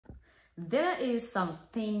There is some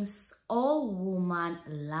things all women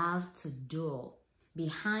love to do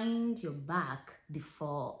behind your back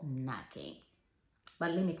before knocking.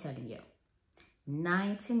 But let me tell you,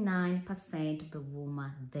 99% of the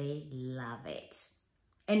women, they love it.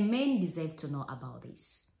 And men deserve to know about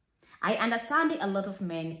this. I understand a lot of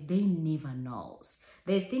men, they never knows.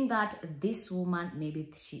 They think that this woman,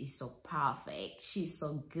 maybe she is so perfect, she's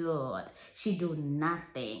so good, she do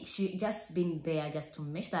nothing. She just been there just to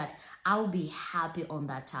make sure that I'll be happy on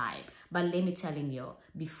that time. But let me tell you,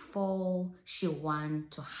 before she want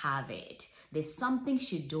to have it, there's something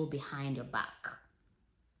she do behind your back.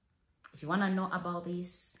 If you want to know about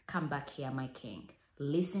this, come back here, my king.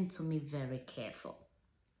 Listen to me very careful.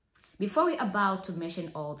 Before we're about to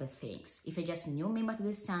mention all the things, if you're just a new member to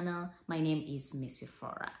this channel, my name is Missy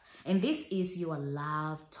Flora, and this is your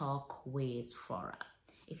Love Talk with Flora.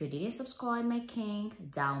 If you didn't subscribe, my king,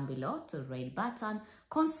 down below to the red button,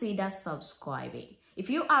 consider subscribing. If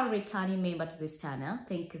you are a returning member to this channel,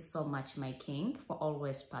 thank you so much, my king, for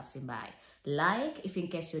always passing by. Like, if in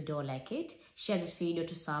case you don't like it, share this video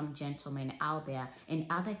to some gentlemen out there and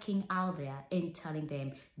other king out there and telling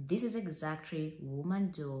them this is exactly women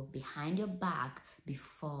do behind your back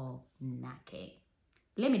before knocking.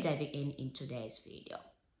 Let me dive in today's video.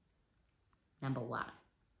 Number one,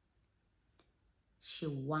 she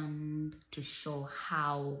wants to show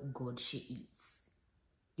how good she is.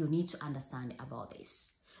 You need to understand about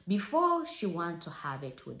this. Before she wants to have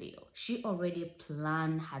it with you, she already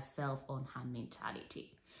planned herself on her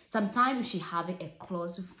mentality. Sometimes she having a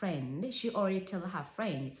close friend, she already tell her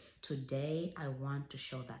friend, today I want to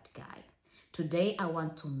show that guy. Today I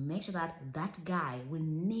want to make sure that that guy will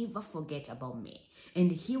never forget about me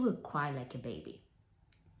and he will cry like a baby.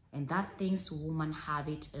 And that things woman have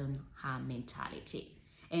it in her mentality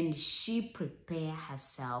and she prepare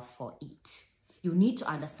herself for it. You need to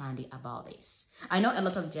understand it about this. I know a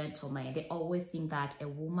lot of gentlemen, they always think that a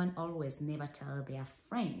woman always never tell their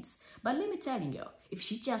friends. But let me tell you, if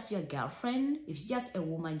she's just your girlfriend, if she's just a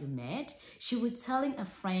woman you met, she will telling a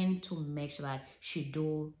friend to make sure that she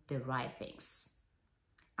do the right things.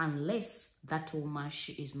 Unless that woman,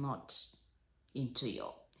 she is not into you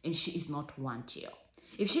and she is not want you.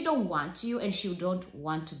 If she don't want you and she don't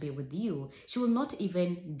want to be with you, she will not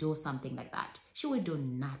even do something like that. She will do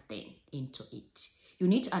nothing into it. You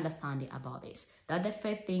need to understand it about this. That the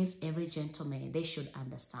first things every gentleman, they should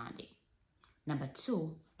understand it. Number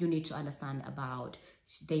two, you need to understand about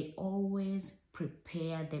they always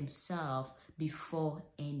prepare themselves before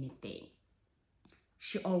anything.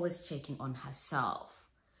 She always checking on herself.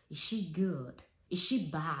 Is she good? Is she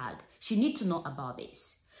bad? She need to know about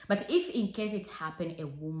this. But if in case it's happened, a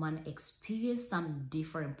woman experience some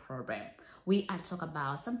different problem, we are talking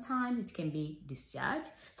about sometimes it can be discharge,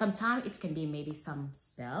 sometimes it can be maybe some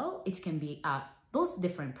spell, it can be those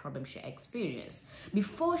different problems she experienced.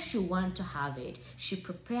 Before she want to have it, she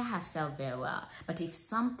prepare herself very well. But if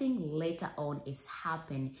something later on is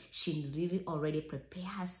happening, she really already prepare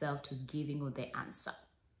herself to giving you the answer.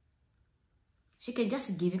 She can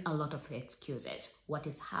just give a lot of excuses. What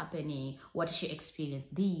is happening? What she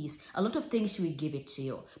experienced? These. A lot of things she will give it to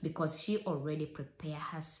you because she already prepared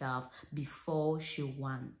herself before she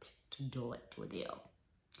want to do it with you.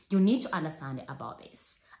 You need to understand about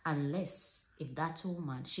this. Unless if that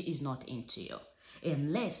woman, she is not into you.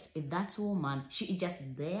 Unless if that woman, she is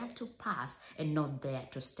just there to pass and not there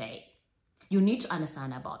to stay. You need to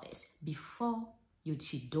understand about this. Before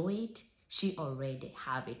she do it, she already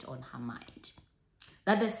have it on her mind.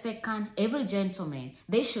 That the second, every gentleman,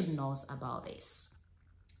 they should know about this.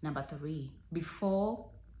 Number three, before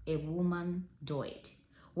a woman do it,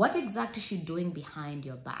 what exactly she doing behind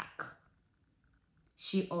your back?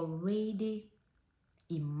 She already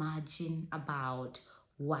imagine about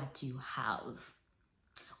what you have.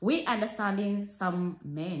 We understanding some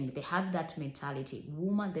men, they have that mentality.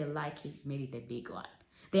 Woman, they like it, maybe the big one.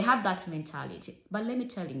 They have that mentality. But let me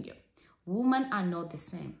tell you, women are not the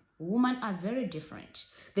same. Women are very different.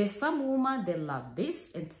 There's some women, they love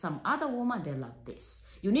this, and some other women, they love this.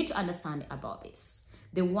 You need to understand about this.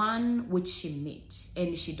 The one which she meet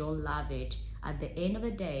and she don't love it, at the end of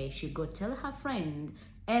the day, she go tell her friend,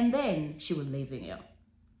 and then she will leave you.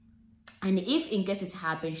 And if in case it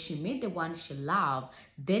happens, she meet the one she love,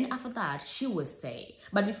 then after that, she will stay.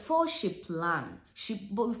 But before she plan,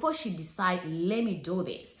 before she decide, let me do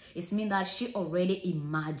this, it means that she already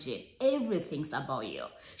imagine everything about you.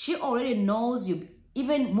 She already knows you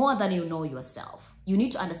even more than you know yourself. You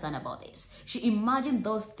need to understand about this. She imagine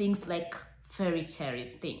those things like fairy tale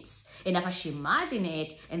things. And after she imagine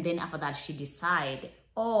it, and then after that, she decide,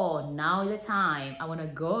 oh, now is the time, I want to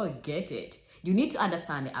go get it. You need to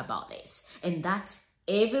understand about this, and that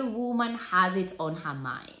every woman has it on her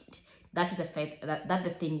mind. That is a fact, that's the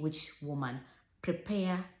thing which woman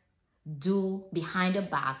prepare, do behind your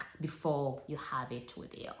back before you have it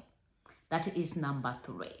with you. That is number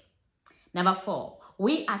 3. Number 4,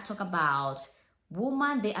 we are talking about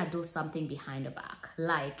woman, they are do something behind the back.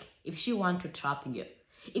 Like if she want to trap you,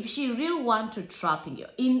 if she really want to trap you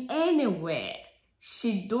in any way,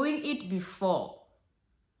 she doing it before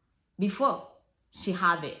she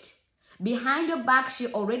have it. Behind your back, she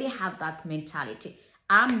already have that mentality.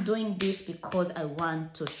 I'm doing this because I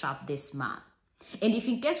want to trap this man. And if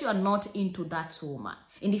in case you are not into that woman,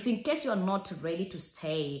 and if in case you are not ready to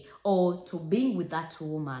stay or to being with that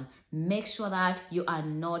woman, make sure that you are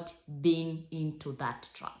not being into that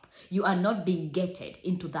trap. You are not being getted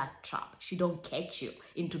into that trap. She don't catch you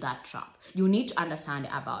into that trap. You need to understand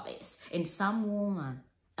about this. And some women,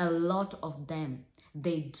 a lot of them,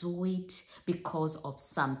 they do it because of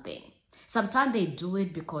something. Sometimes they do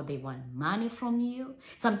it because they want money from you.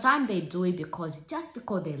 Sometimes they do it because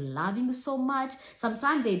they love you so much.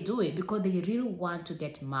 Sometimes they do it because they really want to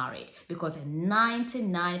get married. Because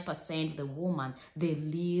 99% of the woman, they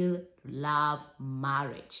really love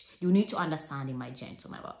marriage. You need to understand, my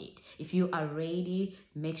gentleman, about it. If you are ready,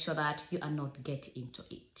 make sure that you are not getting into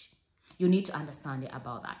it. You need to understand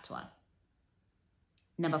about that one.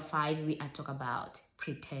 Number 5, we are talking about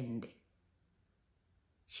pretend.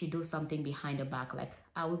 She do something behind her back, like,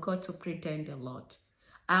 I will go to pretend a lot.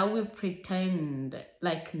 I will pretend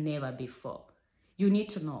like never before. You need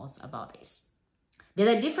to know about this.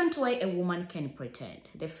 There's a different way a woman can pretend.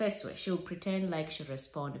 The first way, she will pretend like she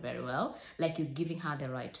responds very well, like you're giving her the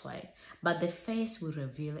right way. But the face will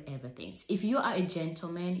reveal everything. If you are a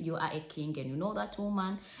gentleman, you are a king, and you know that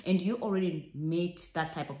woman, and you already meet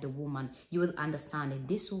that type of the woman, you will understand that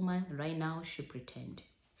this woman right now, she pretend.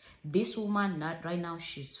 This woman, right now,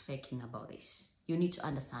 she's faking about this. You need to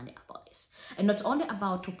understand about this. And not only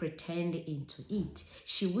about to pretend into it,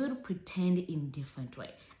 she will pretend in different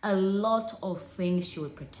way. A lot of things she will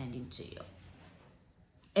pretend into you.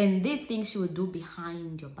 And these things she will do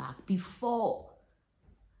behind your back before.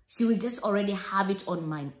 She will just already have it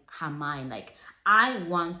on her mind. Like, I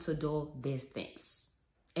want to do these things.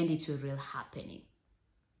 And it will really happening.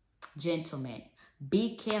 Gentlemen,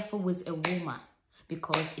 be careful with a woman.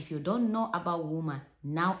 Because if you don't know about woman,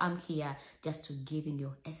 now I'm here just to giving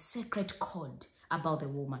you a secret code about the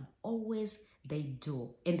woman. Always they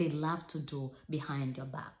do, and they love to do behind your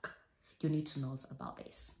back. You need to know about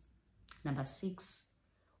this. Number 6,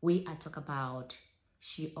 we are talking about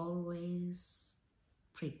she always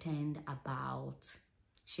pretend about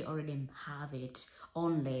she already have it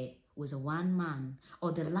only with one man,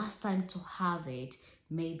 or the last time to have it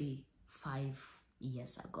maybe 5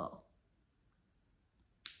 years ago.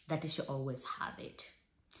 That is, she always have it.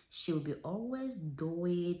 She will be always do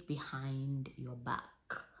it behind your back.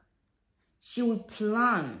 She will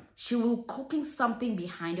plan. She will cooking something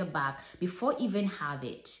behind your back before even have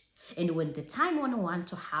it. And when the time when you want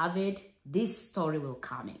to have it, this story will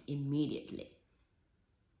come in immediately.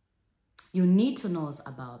 You need to know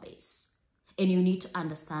about this. And you need to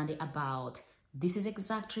understand about this is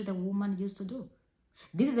exactly the woman used to do.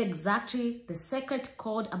 This is exactly the secret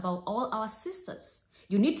code about all our sisters.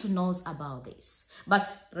 You need to know about this.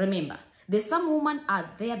 But remember, there's some women are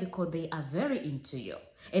there because they are very into you.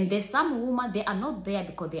 And there's some women, they are not there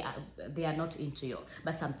because they are not into you.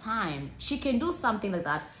 But sometimes she can do something like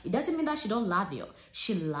that. It doesn't mean that she don't love you.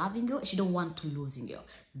 She loving you. She don't want to losing you.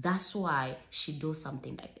 That's why she do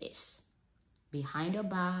something like this. Behind your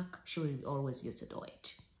back, she will always used to do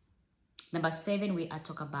it. Number 7, we are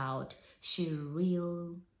talking about she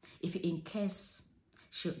real. If in case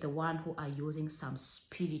the one who are using some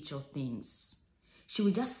spiritual things, she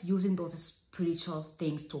will just using those spiritual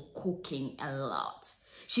things to cooking a lot.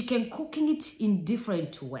 She can cooking it in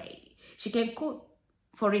different way. She can cook,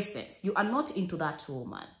 for instance, you are not into that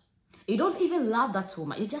woman. You don't even love that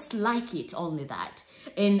woman. You just like it, only that.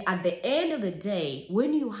 And at the end of the day,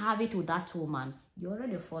 when you have it with that woman, you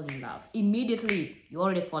already fall in love. Immediately, you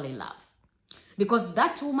already fall in love. Because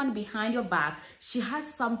that woman behind your back, she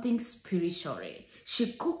has something spiritually.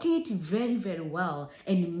 She cooking it very, very well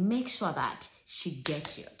and make sure that she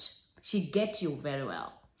gets it. She gets you very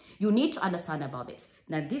well. You need to understand about this.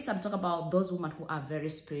 Now, this I'm talking about those women who are very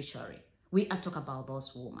spiritually. We are talking about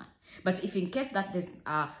those women. But if in case that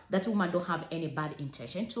that woman don't have any bad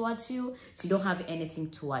intention towards you, she don't have anything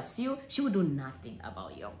towards you, she will do nothing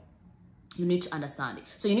about you. You need to understand it.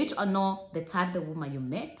 So you need to know the type of woman you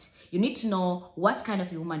met. You need to know what kind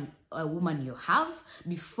of woman you have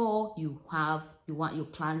before you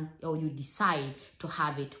plan or you decide to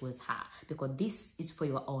have it with her, because this is for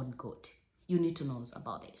your own good. You need to know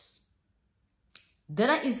about this.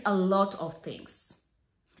 There is a lot of things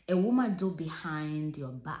a woman do behind your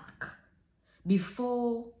back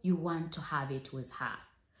before you want to have it with her,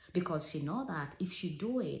 because she know that if she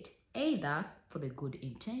do it either for the good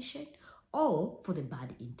intention or for the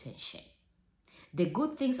bad intention. The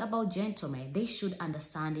good things about gentlemen, they should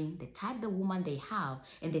understanding the type of woman they have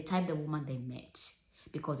and the type of woman they met.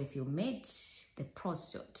 Because if you met the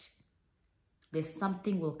prostitute, there's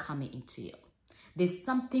something will come into you. There's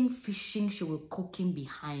something fishing she will cooking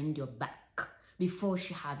behind your back before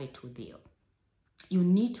she have it with you. You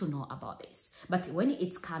need to know about this. But when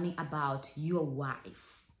it's coming about your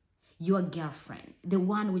wife, your girlfriend, the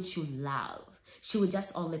one which you love, she will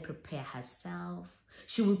just only prepare herself.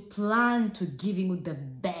 She will plan to giving you the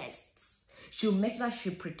best. She will make sure that she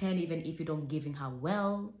pretend even if you don't giving her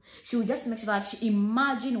well. She will just make sure that she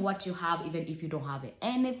imagine what you have even if you don't have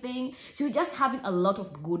anything. She will just having a lot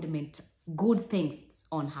of good things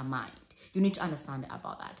on her mind. You need to understand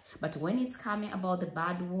about that. But when it's coming about the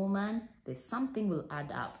bad woman, there's something will add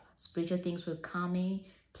up. Spiritual things will come in,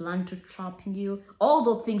 plan to trap you. All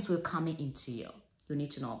those things will come into you. You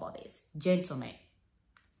need to know about this. Gentlemen,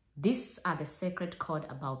 these are the secret code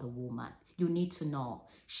about the woman. You need to know.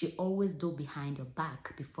 She always do behind your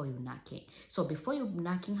back before you knocking. So before you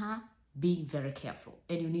knocking her, be very careful.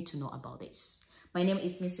 And you need to know about this. My name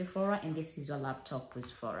is Miss Flora, and this is your Love Talk with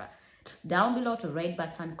Flora. Down below to red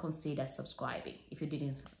button, consider subscribing. If you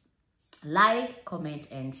didn't, like, comment,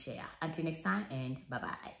 and share. Until next time, and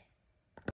bye-bye.